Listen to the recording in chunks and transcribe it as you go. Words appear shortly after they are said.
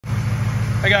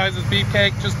Hey guys, it's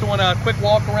Beefcake. Just doing a quick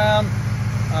walk around.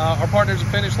 Our partners at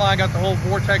Finish Line got the whole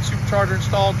Vortech Supercharger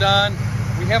installed done.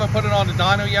 We haven't put it on the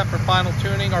dyno yet for final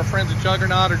tuning. Our friends at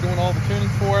Juggernaut are doing all the tuning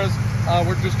for us.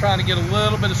 We're just trying to get a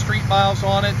little bit of street miles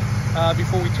on it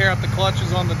before we tear up the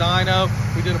clutches on the dyno.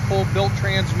 We did a full built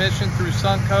transmission through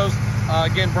Suncoast.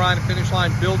 Again, Brian at Finish Line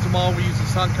builds them all. We use the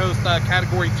Suncoast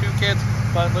Category 2 kits,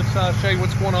 but let's show you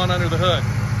what's going on under the hood.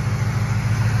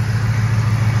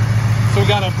 So we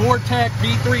got a Vortech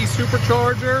V3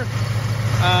 Supercharger.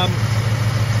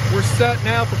 We're set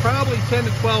now for probably 10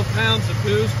 to 12 pounds of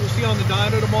boost. We'll see on the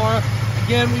dyno tomorrow.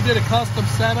 Again, we did a custom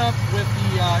setup with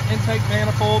the intake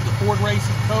manifold, the Ford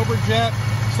Racing Cobra jet.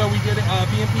 So we did a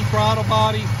BMP throttle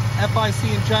body,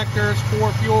 FIC injectors,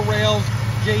 4 fuel rails,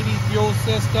 JD fuel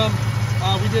system.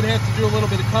 We did have to do a little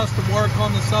bit of custom work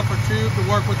on the suffer tube to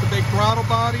work with the big throttle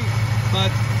body, but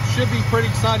should be pretty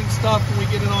exciting stuff when we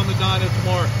get it on the dyno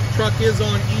tomorrow. Truck is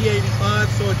on E85,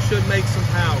 so it should make some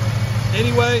power.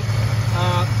 Anyway,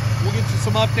 we'll get you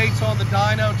some updates on the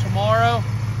dyno tomorrow.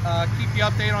 Keep you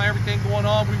updated on everything going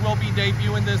on. We will be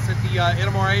debuting this at the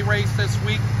NMRA race this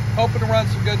week. Hoping to run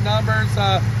some good numbers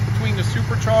between the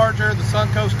supercharger, the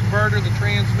suncoast converter, the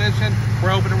transmission.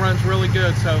 We're hoping it runs really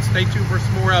good, so stay tuned for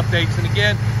some more updates. And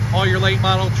again, all your late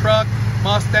model truck,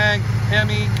 Mustang,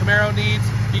 Hemi, Camaro needs,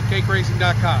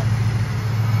 beefcakeracing.com.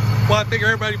 Well, I figure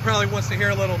everybody probably wants to hear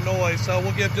a little noise, so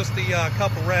we'll give just the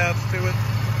couple revs to it.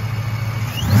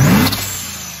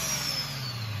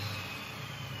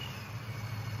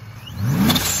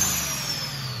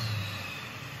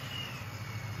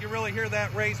 You really hear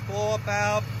that race blow up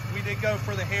valve. We did go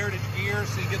for the Heritage gear,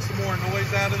 so you get some more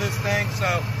noise out of this thing,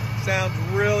 so sounds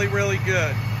really, really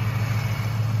good.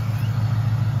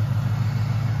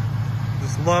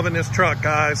 Just loving this truck,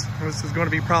 guys. This is going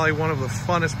to be probably one of the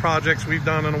funnest projects we've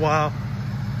done in a while.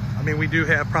 I mean, we do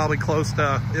have probably close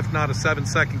to, if not a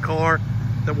 7-second car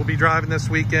that we'll be driving this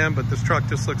weekend, but this truck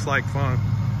just looks like fun.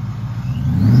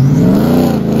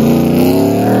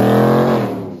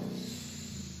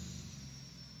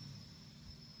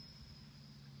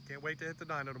 Can't wait to hit the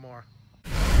dyno tomorrow.